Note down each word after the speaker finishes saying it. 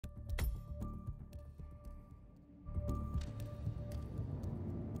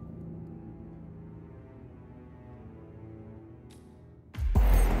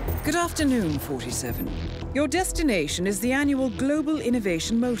Good afternoon, 47. Your destination is the annual Global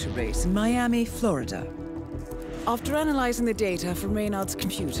Innovation Motor Race in Miami, Florida. After analyzing the data from Reynard's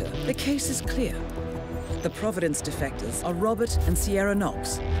computer, the case is clear. The Providence defectors are Robert and Sierra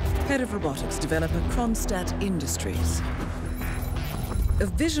Knox, head of robotics developer Kronstadt Industries. A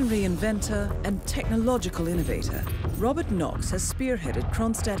visionary inventor and technological innovator, Robert Knox has spearheaded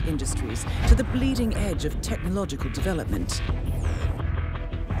Kronstadt Industries to the bleeding edge of technological development.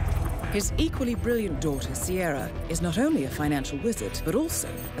 His equally brilliant daughter, Sierra, is not only a financial wizard, but also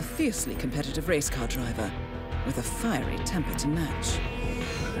a fiercely competitive race car driver, with a fiery temper to match.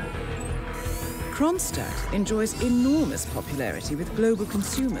 Kronstadt enjoys enormous popularity with global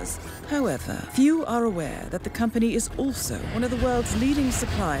consumers. However, few are aware that the company is also one of the world's leading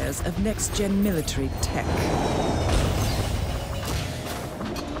suppliers of next-gen military tech.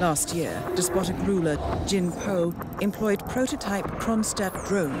 Last year, despotic ruler Jin Po employed prototype Kronstadt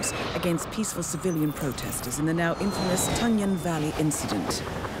drones against peaceful civilian protesters in the now infamous Tunyan Valley incident.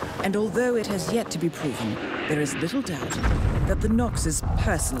 And although it has yet to be proven, there is little doubt that the Knoxes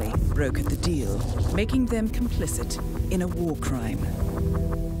personally brokered the deal, making them complicit in a war crime.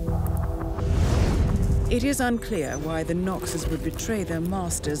 It is unclear why the Knoxes would betray their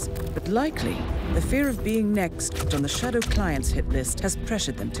masters, but likely the fear of being next on the Shadow Clients hit list has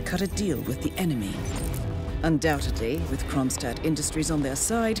pressured them to cut a deal with the enemy. Undoubtedly, with Kronstadt Industries on their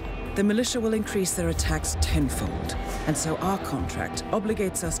side, the militia will increase their attacks tenfold. And so our contract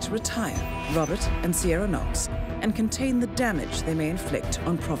obligates us to retire Robert and Sierra Knox and contain the damage they may inflict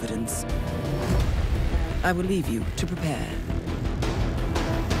on Providence. I will leave you to prepare.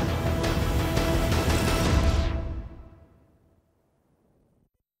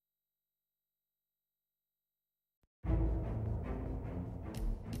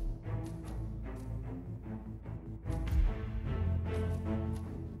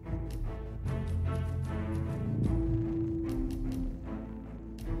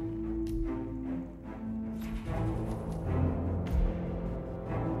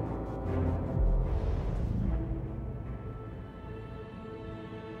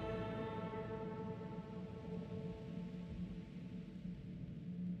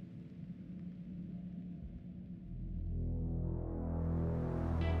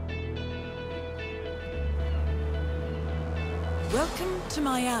 Welcome to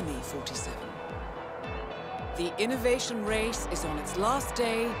Miami, 47. The innovation race is on its last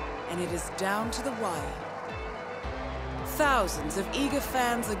day, and it is down to the wire. Thousands of eager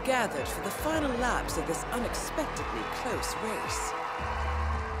fans are gathered for the final laps of this unexpectedly close race.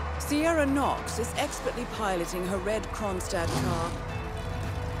 Sierra Knox is expertly piloting her red Kronstadt car.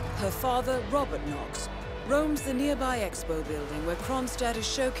 Her father, Robert Knox, roams the nearby expo building where Kronstadt is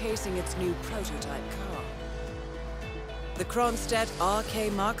showcasing its new prototype car. The Kronstadt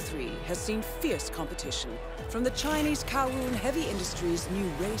RK Mark III has seen fierce competition from the Chinese Kowloon Heavy Industries' new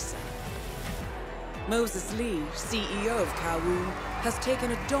racer. Moses Lee, CEO of Kowloon, has taken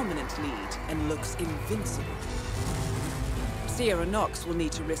a dominant lead and looks invincible. Sierra Knox will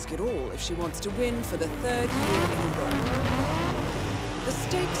need to risk it all if she wants to win for the third year in a row. The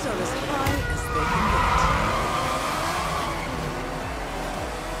stakes are as high as they can get.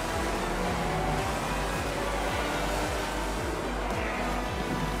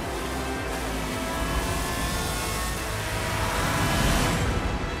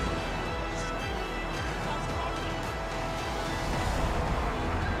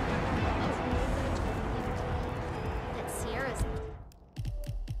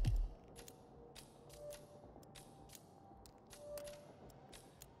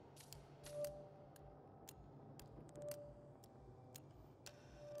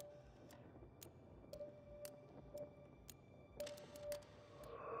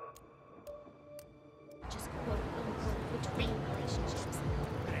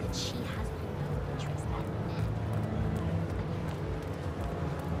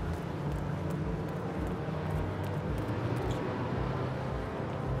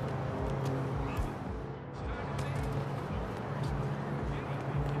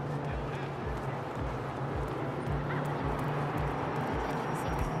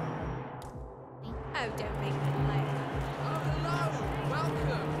 Oh, don't make me play. Oh, hello!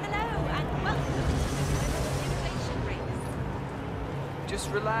 Welcome! Hello, and welcome to the innovation race. Just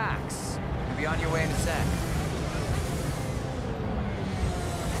relax. You'll be on your way in a sec.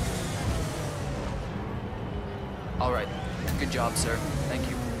 All right. Good job, sir. Thank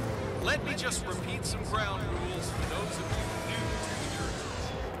you. Let me just repeat some ground rules for those of you new to the jerseys.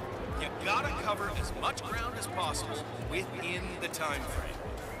 You gotta cover as much ground as possible within the time frame.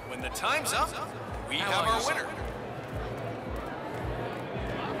 When the time's up, we have our winner.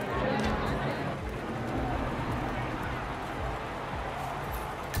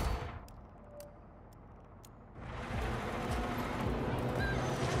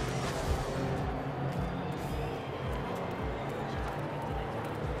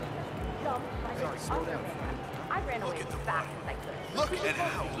 slow down. I ran away as fast as I could. Look at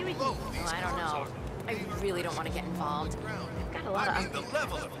how You easy. low Oh, these I don't cars know. are. I really don't want to get involved. I've got a lot I of... mean, the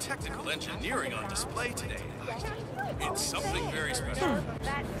level of technical engineering on display today. It's something very special.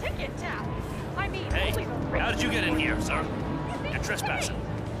 That ticket tap. I mean, Hey, holy the how did you get in here, sir? You're trespassing.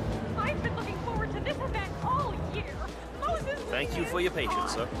 I've been looking forward to this event all year. Moses... Thank you for your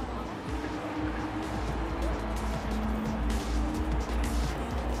patience, sir.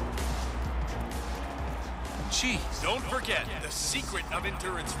 Jeez. Don't forget, the secret of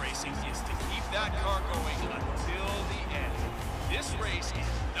endurance racing is to keep that car going until the end. This race is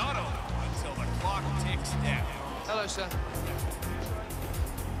not over until the clock ticks down. Hello, sir.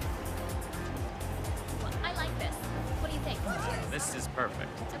 Well, I like this. What do you think? This is perfect.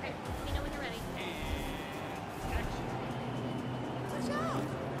 Okay, let me know when you're ready.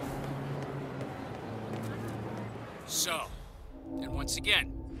 So, and once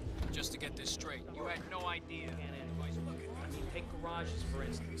again, just to get this straight, you had no idea. I mean, take garages, for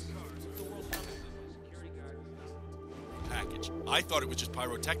instance. Package. I thought it was just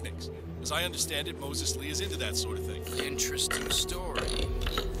pyrotechnics. As I understand it, Moses Lee is into that sort of thing. Interesting story.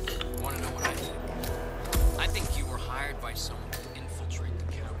 Want to know what I think? I think you were hired by someone to infiltrate the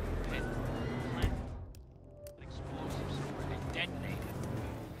county pit. Plant explosives where they detonated.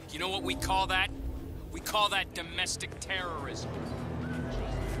 You know what we call that? We call that domestic terrorism.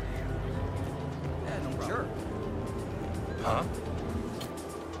 Sure. Huh?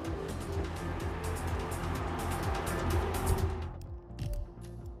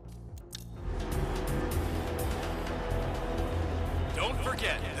 Don't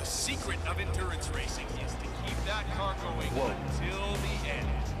forget, the secret of endurance racing is to keep that car going until the end.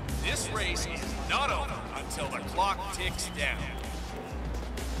 This race is not over until the clock ticks down.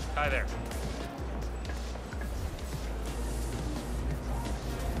 Hi there.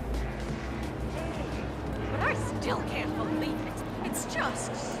 But I still can't believe it. It's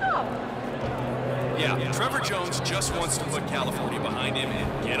just so... Yeah, Trevor Jones just wants to put California behind him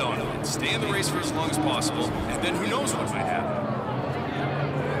and get on it and stay in the race for as long as possible, and then who knows what might happen.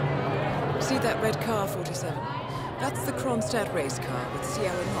 See that red car, 47? That's the Kronstadt race car with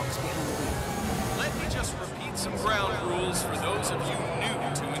Sierra Knox behind the wheel. Let me just repeat some ground rules for those of you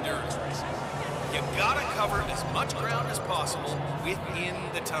new to endurance racing. You gotta cover as much ground as possible within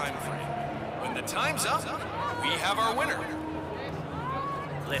the time frame. When the time's up, we have our winner.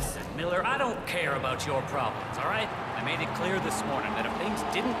 Listen, Miller, I don't care about your problems, all right? I made it clear this morning that if things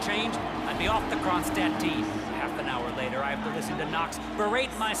didn't change, I'd be off the Kronstadt team. Half an hour later, I have to listen to Knox berate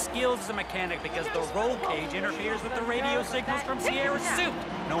my skills as a mechanic because the roll cage interferes with the radio signals from Sierra's suit.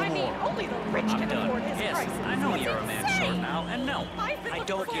 No I mean, more. only the rich I'm can done. afford his Yes, prices. I know It's you're a man insane. short now, and no, I've been I looking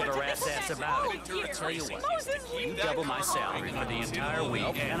don't give forward a to rat's this ass event about all it. year. Tell you what, Moses Lee. you double my salary for the entire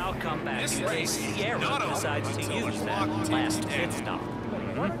week, and I'll come back This in race case is Sierra not over decides to until the use clock that ticks last down. pit stop.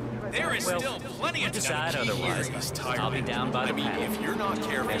 There is Well, still plenty of decide time to keep otherwise. here, these tires. I'll be down by the I mean, paddock. if you're not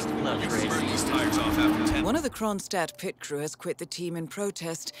careful, Best of luck, you can burn Tracy. these tires off after 10. One of the Kronstadt pit crew has quit the team in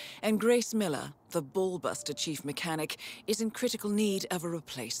protest, and Grace Miller, the ballbuster chief mechanic, is in critical need of a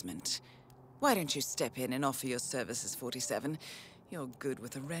replacement. Why don't you step in and offer your services, 47? You're good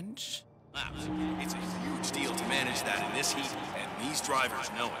with a wrench. Laps. It's a huge deal to manage that in this heat, and these drivers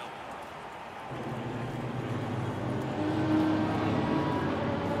know it.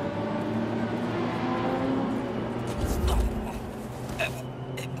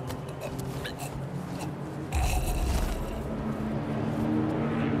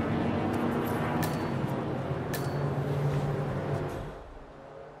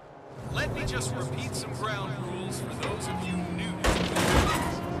 Let me just repeat some ground rules for those of you new.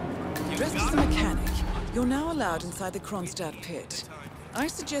 Dressed as a mechanic, you're now allowed inside the Kronstadt pit. I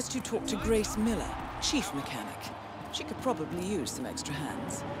suggest you talk to Grace Miller, chief mechanic. She could probably use some extra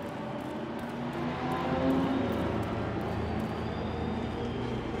hands.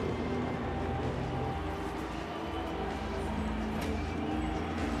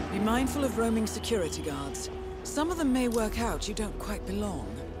 Be mindful of roaming security guards. Some of them may work out you don't quite belong.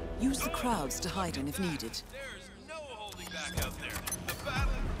 Use the crowds to hide in if needed. There's no holding back out there. The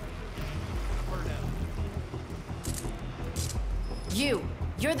battle.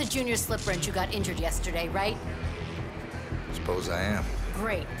 You're the junior slip wrench who got injured yesterday, right? Suppose I am.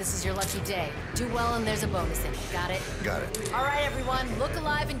 Great, this is your lucky day. Do well and there's a bonus in it, got it? Got it. All right, everyone, look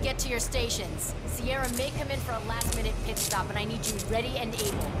alive and get to your stations. Sierra may come in for a last-minute pit stop, and I need you ready and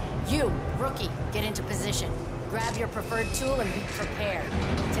able. You, rookie, get into position. Grab your preferred tool and be prepared.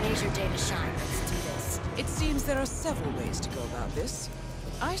 Today's your day to shine. Let's do this. It seems there are several ways to go about this.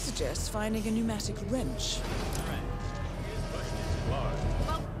 I suggest finding a pneumatic wrench.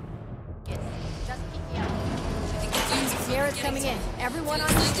 Yes, just Sierra's coming in. Everyone on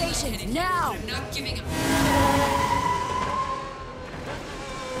your stations, now! I'm not giving up.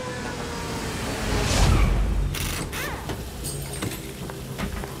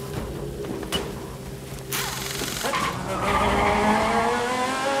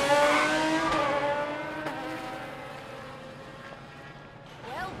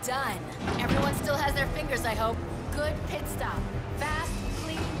 Well done. Everyone still has their fingers, I hope. Good pit stop. Fast,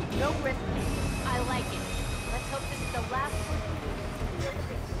 clean, no risk. I like it. Let's hope this is the last one.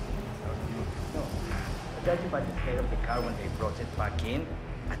 Judging by the state of the car when they brought it back in,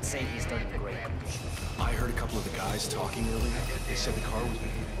 I'd say he's not in great condition. I heard a couple of the guys talking earlier. They said the car was...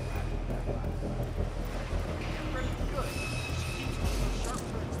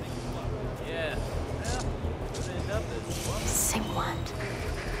 Yeah. Sing what?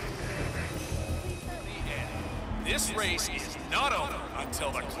 This race is not over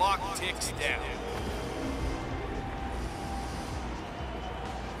until the clock ticks down.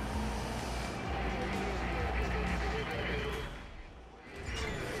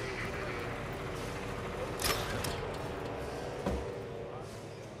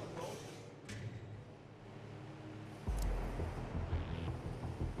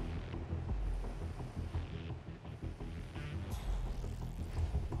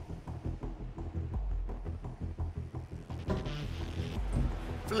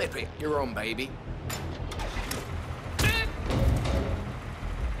 Flip it, you're on, baby.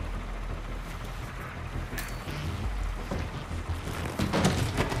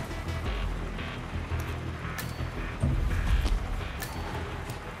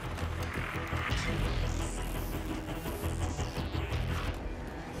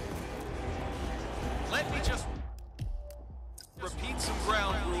 Let me just repeat some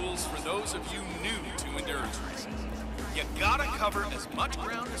ground rules for those of you new to endurance racing. You gotta cover as much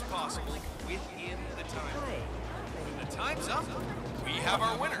ground as possible within the time. When the time's up, we have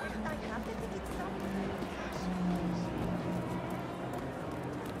our winner.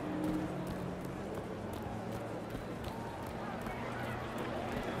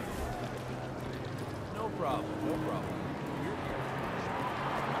 No problem, no problem.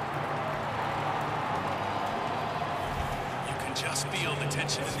 You can just feel the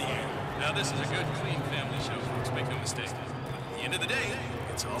tension in the air. Now this is a good, clean family show, folks. Make no mistake. At the end of the day,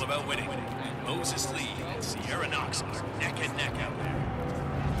 it's all about winning. And Moses Lee and Sierra Knox are neck and neck out there.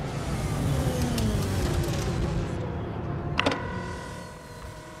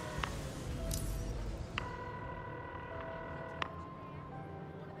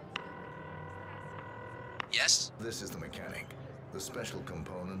 Yes? This is the mechanic. The special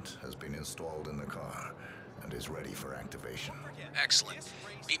component has been installed in the car and is ready for activation. Excellent.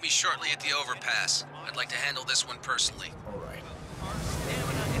 Meet me shortly at the overpass. I'd like to handle this one personally. All right. Our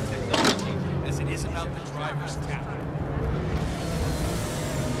stamina and technology, as it is about the driver's tap.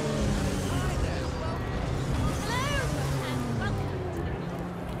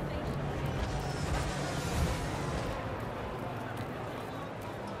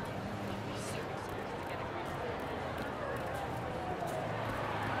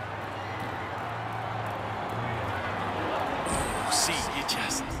 See, you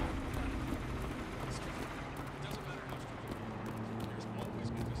just...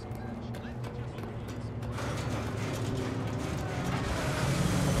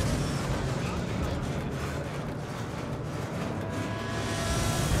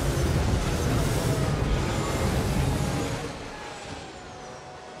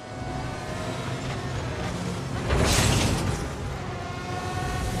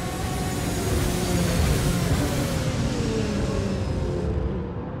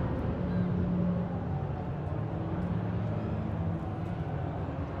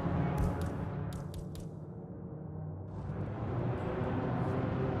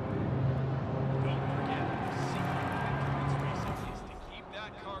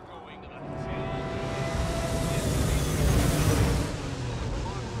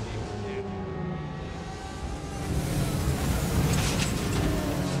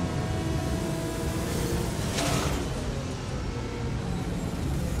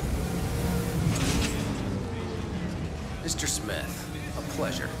 Mr. Smith, a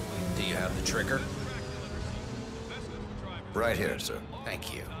pleasure. Do you have the trigger? Right here, sir.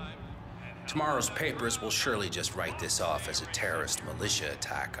 Thank you. Tomorrow's papers will surely just write this off as a terrorist militia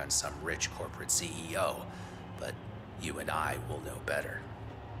attack on some rich corporate CEO, but you and I will know better.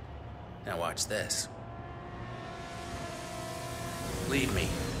 Now watch this. Leave me.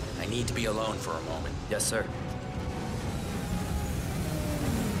 I need to be alone for a moment. Yes, sir.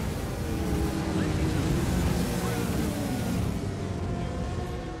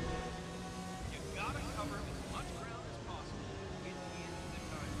 You gotta cover as much ground as possible.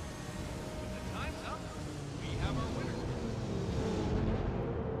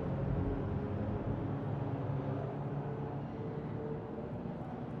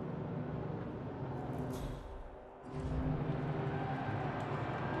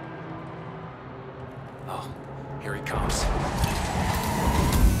 Oh, here he comes.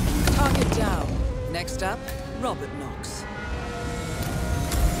 Target down. Next up, Robert Knox.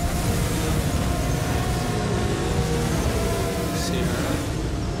 Sierra,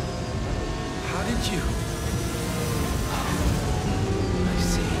 how did you... Oh, I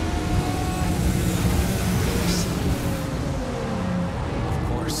see. Of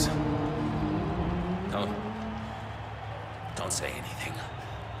course. Don't say anything.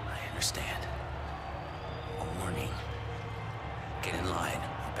 I understand. A warning. Get in line,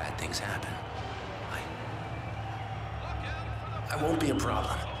 or bad things happen. I won't be a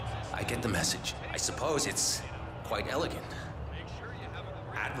problem. I get the message. I suppose it's quite elegant.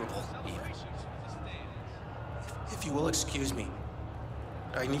 Admirable, even. If you will excuse me,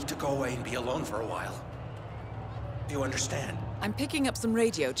 I need to go away and be alone for a while. Do you understand? I'm picking up some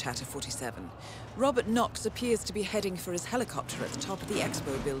radio chatter, 47. Robert Knox appears to be heading for his helicopter at the top of the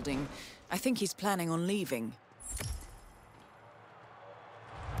expo building. I think he's planning on leaving.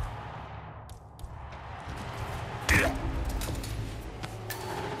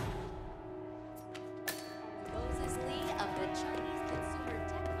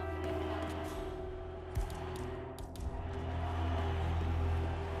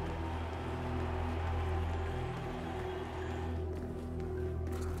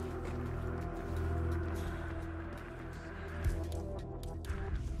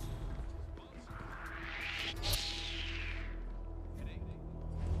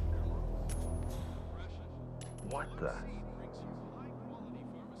 What the?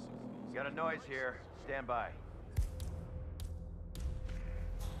 Got a noise here. Stand by.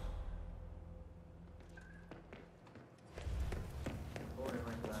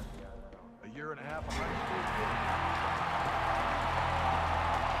 A year and a half of high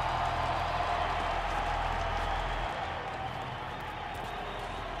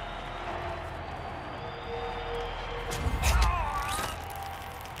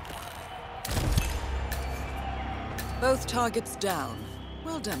Both targets down.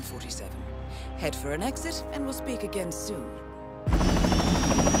 Well done, 47. Head for an exit, and we'll speak again soon.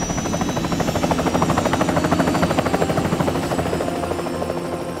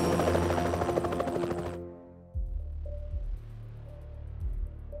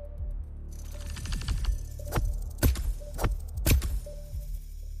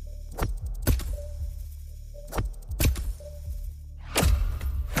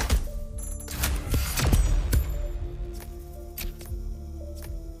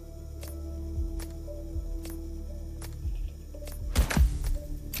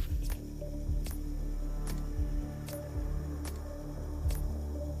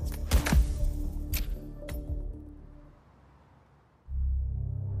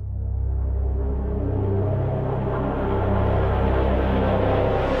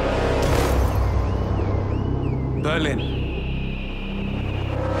 Berlin,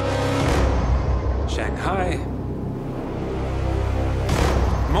 Shanghai,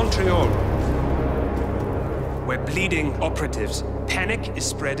 Montreal. We're bleeding operatives. Panic is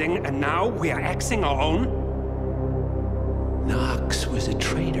spreading, and now we are axing our own? Knox was a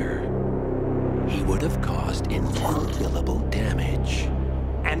traitor. He would have caused incalculable damage.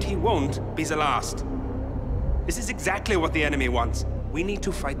 And he won't be the last. This is exactly what the enemy wants. We need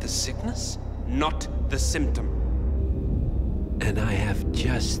to fight the sickness, not the symptom. And I have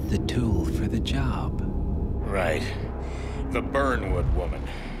just the tool for the job. Right. The Burnwood woman.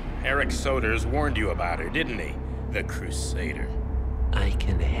 Eric Soders warned you about her, didn't he? The Crusader. I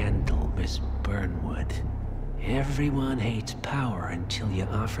can handle Miss Burnwood. Everyone hates power until you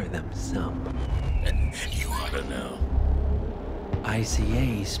offer them some. And you ought to know.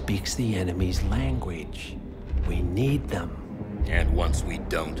 ICA speaks the enemy's language. We need them. And once we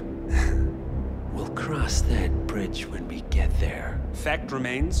don't? We'll cross that bridge when we get there. Fact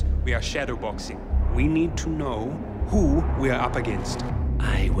remains, we are shadowboxing. We need to know who we are up against.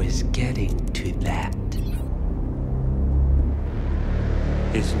 I was getting to that.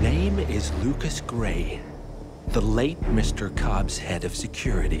 His name is Lucas Gray, the late Mr. Cobb's head of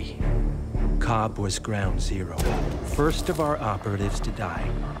security. Cobb was ground zero, first of our operatives to die.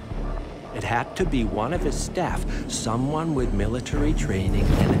 It had to be one of his staff, someone with military training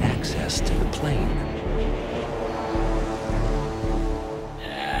and access to the plane.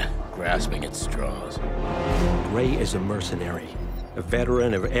 Grasping at straws. Gray is a mercenary, a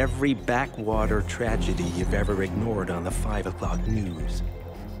veteran of every backwater tragedy you've ever ignored on the 5 o'clock news.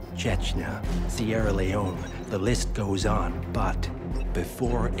 Chechnya, Sierra Leone, the list goes on, but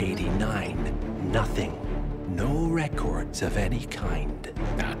before '89, nothing. No records of any kind.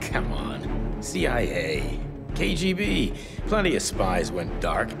 Now, come on. CIA. KGB. Plenty of spies went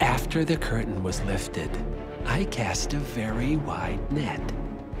dark. After the curtain was lifted, I cast a very wide net.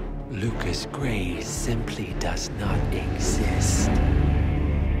 Lucas Gray simply does not exist.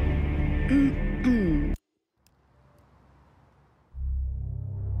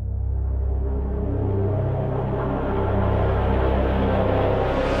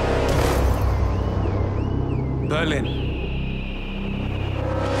 Berlin.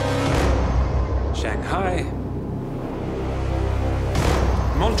 Shanghai.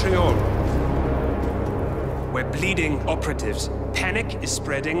 Montreal. We're bleeding operatives. Panic is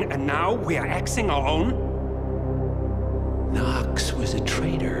spreading, and now we are axing our own? Knox was a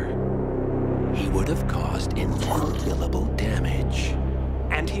traitor. He would have caused incalculable damage.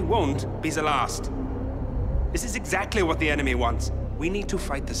 And he won't be the last. This is exactly what the enemy wants. We need to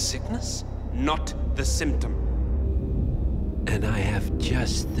fight the sickness, not the symptom. And I have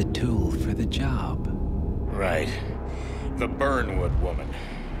just the tool for the job. Right. The Burnwood woman.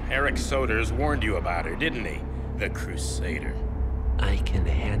 Eric Soders warned you about her, didn't he? The Crusader. I can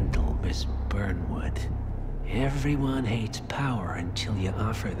handle Miss Burnwood. Everyone hates power until you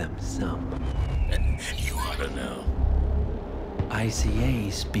offer them some. You ought to know.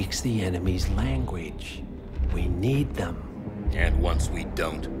 ICA speaks the enemy's language. We need them. And once we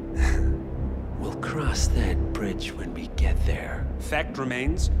don't? We'll cross that bridge when we get there. Fact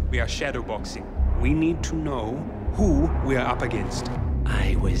remains, we are shadowboxing. We need to know who we are up against.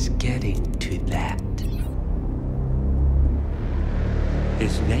 I was getting to that.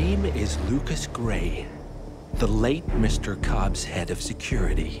 His name is Lucas Gray, the late Mr. Cobb's head of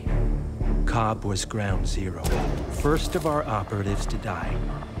security. Cobb was ground zero, first of our operatives to die.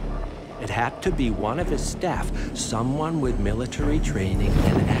 It had to be one of his staff, someone with military training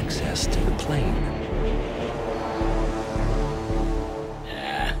and access to the plane.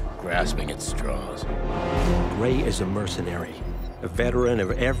 Grasping at straws. Gray is a mercenary, a veteran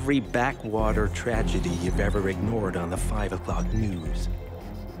of every backwater tragedy you've ever ignored on the 5 o'clock news.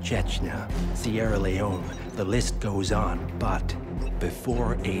 Chechnya, Sierra Leone, the list goes on, but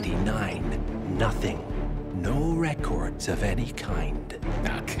before '89, nothing. No records of any kind.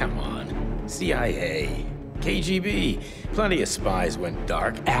 Ah, come on. CIA, KGB, plenty of spies went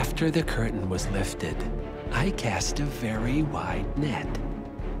dark. After the curtain was lifted, I cast a very wide net.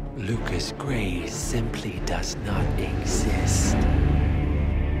 Lucas Gray simply does not exist.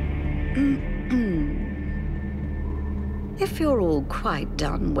 If you're all quite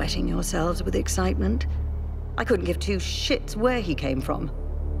done wetting yourselves with excitement, I couldn't give two shits where he came from.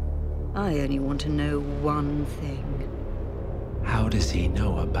 I only want to know one thing. How does he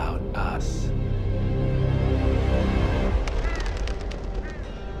know about us?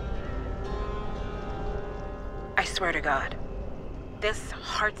 I swear to God, this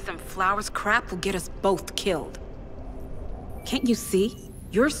hearts and flowers crap will get us both killed. Can't you see?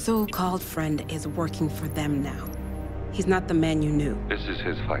 Your so-called friend is working for them now. He's not the man you knew. This is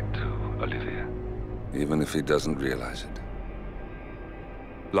his fight too, Olivia. Even if he doesn't realize it.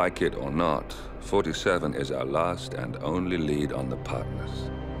 Like it or not, 47 is our last and only lead on the partners.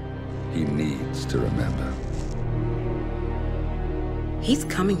 He needs to remember. He's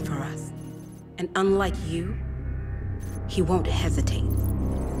coming for us. And unlike you, he won't hesitate.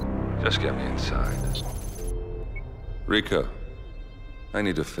 Just get me inside. Rico, I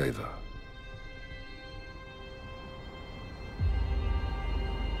need a favor.